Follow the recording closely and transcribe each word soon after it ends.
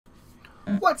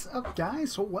What's up,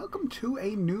 guys? So welcome to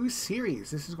a new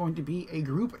series. This is going to be a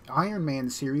group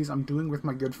Ironman series I'm doing with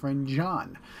my good friend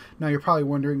John. Now you're probably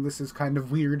wondering, this is kind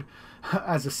of weird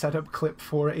as a setup clip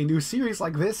for a new series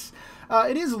like this.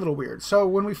 It is a little weird. So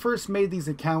when we first made these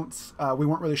accounts, we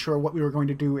weren't really sure what we were going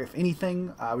to do, if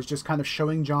anything. I was just kind of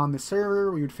showing John the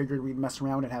server. We figured we'd mess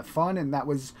around and have fun, and that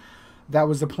was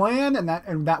the plan, and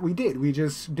that we did. We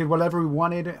just did whatever we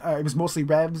wanted. It was mostly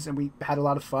revs, and we had a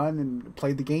lot of fun and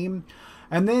played the game.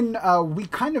 And then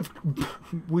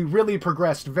we really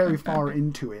progressed very far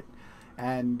into it.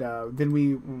 And then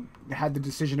we had the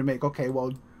decision to make, okay,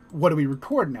 well, what do we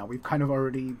record now? We've kind of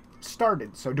already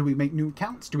started. So do we make new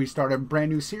accounts? Do we start a brand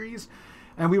new series?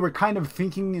 And we were kind of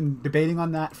thinking and debating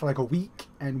on that for like a week.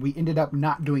 And we ended up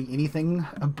not doing anything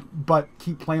but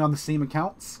keep playing on the same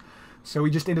accounts. So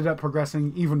we just ended up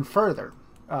progressing even further.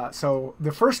 So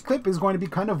the first clip is going to be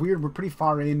kind of weird. We're pretty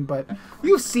far in, but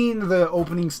you've seen the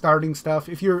opening, starting stuff.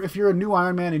 If you're a new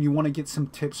Ironman and you want to get some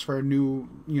tips for a new,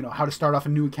 how to start off a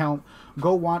new account,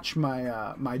 go watch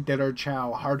my my Dead or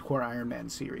Chow Hardcore Ironman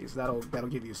series. That'll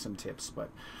give you some tips. But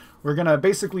we're gonna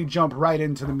basically jump right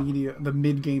into the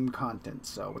mid-game content.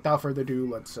 So without further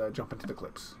ado, let's jump into the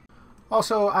clips.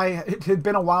 Also, it had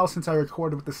been a while since I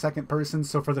recorded with the second person,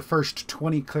 so for the first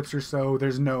 20 clips or so,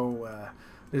 there's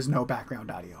no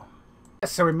background audio.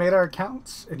 So we made our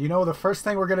accounts, and the first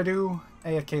thing we're gonna do,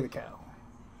 AFK the cow.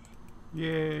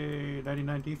 Yay,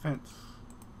 99 defense.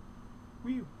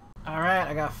 Whew. Alright,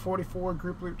 I got 44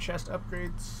 group loot chest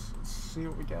upgrades. Let's see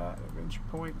what we got. Adventure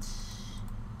points.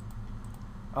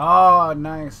 Oh,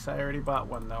 nice. I already bought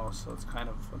one though, so it's kind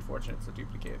of unfortunate it's a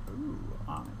duplicate. Ooh,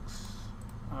 Onyx.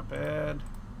 Not bad.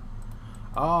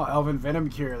 Oh, Elven Venom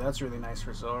Cure. That's really nice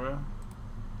for Zora.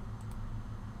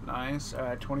 Nice.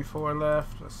 Alright, 24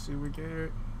 left. Let's see what we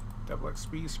get. Double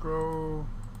XP scroll.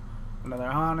 Another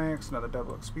Onyx. Another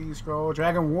double XP scroll.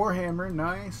 Dragon Warhammer.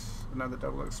 Nice. Another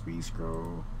double XP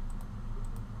scroll.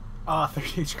 Ah,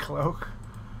 30H cloak.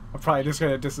 I'm probably just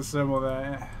going to disassemble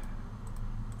that.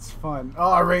 It's fun.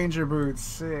 Oh, Ranger boots.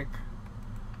 Sick.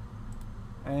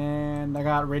 And I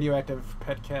got radioactive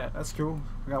pet cat. That's cool.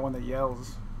 I got one that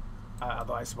yells.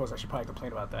 Although I suppose I should probably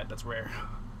complain about that. That's rare.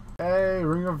 Hey,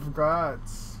 Ring of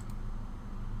Gods.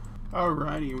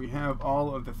 Alrighty, we have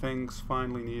all of the things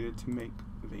finally needed to make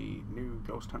the new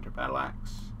Ghost Hunter Battle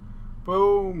Axe.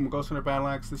 Boom! Ghost Hunter Battle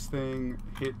Axe. This thing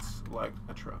hits like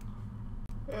a truck.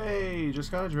 Hey,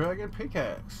 just got a dragon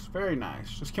pickaxe. Very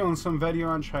nice. Just killing some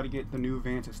Vedion, try to get the new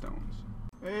Vanta Stones.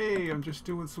 Hey, I'm just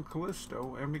doing some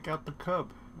Callisto, and we got the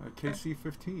Cub,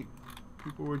 KC-15.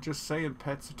 People were just saying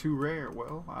pets are too rare.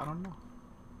 Well, I don't know.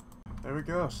 There we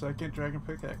go, second dragon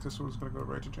pickaxe. This one's gonna go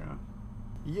right to John.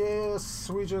 Yes,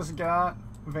 we just got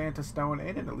Vanta Stone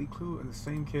and an Elite Clue in the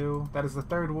same kill. That is the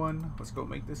third one. Let's go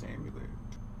make this amulet.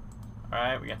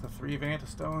 Alright, we got the 3 Vanta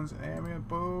Stones and amulet.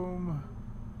 Boom.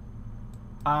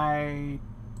 I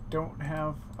don't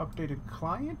have updated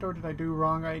client, or did I do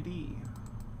wrong ID?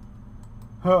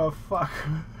 Oh, fuck.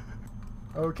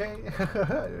 Okay,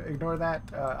 ignore that.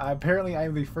 Apparently I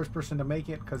am the first person to make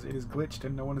it because it is glitched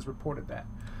and no one has reported that.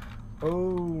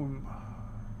 Boom.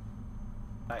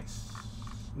 Nice.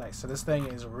 Nice. So this thing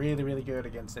is really, really good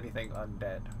against anything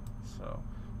undead. So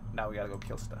now we gotta go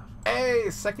kill stuff. Hey,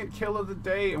 second kill of the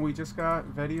day, and we just got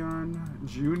Vedion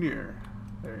Jr.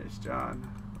 There's John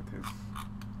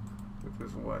with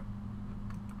his what?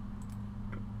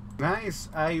 Nice.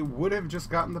 I would have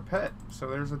just gotten the pet, so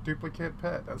there's a duplicate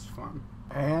pet. That's fun.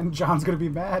 And John's gonna be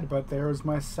mad, but there's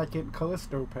my second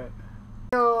Callisto pet.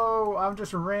 Yo, I'm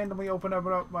just randomly opening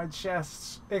up my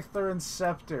chests. Icther and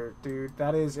Scepter, dude.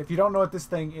 That is, if you don't know what this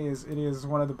thing is, it is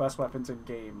one of the best weapons in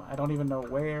game. I don't even know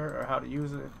where or how to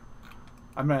use it.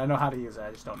 I mean, I know how to use it.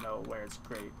 I just don't know where it's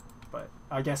great. But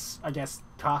I guess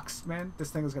Cox, man. This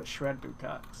thing is gonna shred through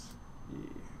Cox. Yeah.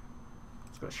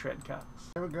 It's gonna shred Cox.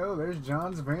 There we go. There's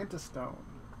John's Vanta Stone.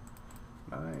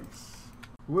 Nice.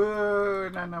 Whoa!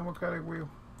 Now we're cutting wheel.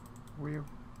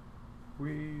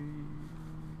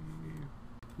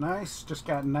 Nice. Just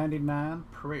got 99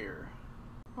 prayer.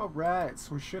 Alright,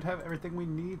 so we should have everything we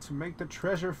need to make the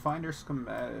treasure finder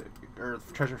schematic, or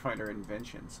treasure finder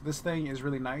invention. So this thing is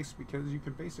really nice because you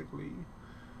can basically,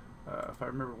 if I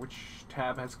remember which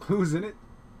tab has clues in it,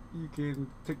 you can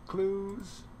take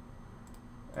clues.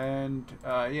 And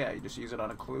yeah, you just use it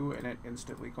on a clue and it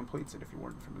instantly completes it if you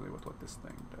weren't familiar with what this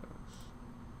thing does.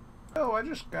 Oh, I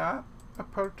just got a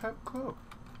prototype clue.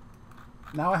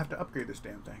 Now I have to upgrade this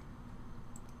damn thing.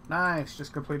 Nice,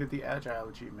 just completed the agile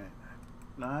achievement.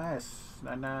 Nice,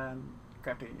 99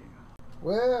 crafty.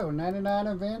 Whoa, 99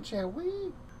 adventure,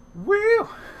 wee! Woo!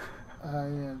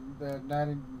 Yeah, the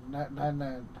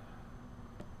 99.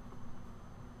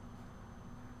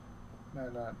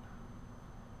 99.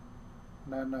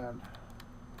 99.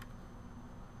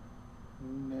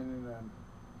 99.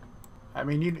 I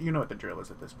mean, you know what the drill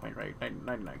is at this point, right?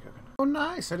 99 cooking. Oh,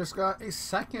 nice. I just got a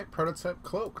second prototype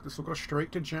cloak. This will go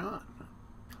straight to John.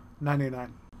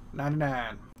 99.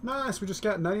 99. Nice. We just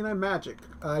got 99 magic.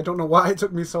 I don't know why it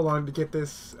took me so long to get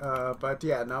this, but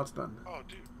yeah, now it's done. Oh,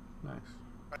 dude. Nice.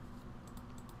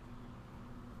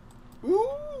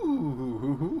 Ooh.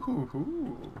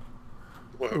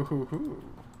 What? Ooh.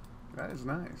 That is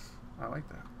nice. I like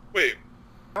that. Wait.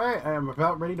 Alright, I am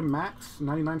about ready to max.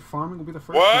 99 farming will be the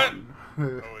first What? one. Oh,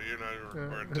 you're not even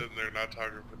recording. Sitting there not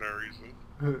talking for no reason.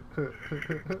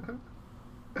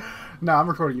 No, I'm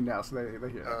recording you now, so they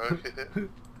hear. Okay.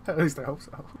 At least I hope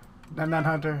so. 99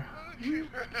 Hunter.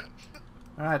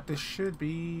 Alright, this should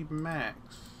be max.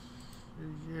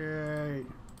 Yay.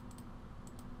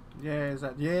 Yeah, is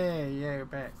that? Yeah,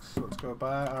 max. Let's go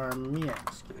buy our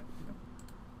max cape.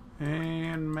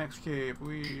 And max cape.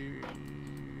 We.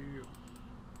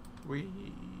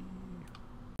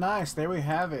 Nice, there we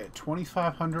have it.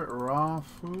 2,500 raw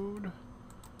food.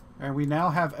 And we now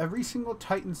have every single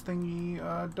Titans thingy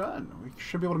done. We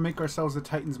should be able to make ourselves the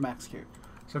Titans max cape.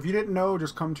 So if you didn't know,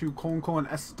 just come to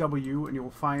 :SW and you will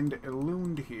find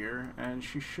Illumined here. And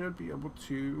she should be able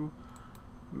to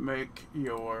make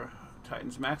your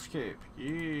Titans max cape.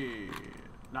 Yeah,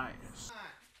 nice.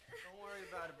 Don't worry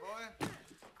about it, boy.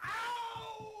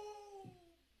 Ow!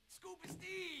 Scoop and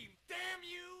Steve, damn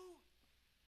you!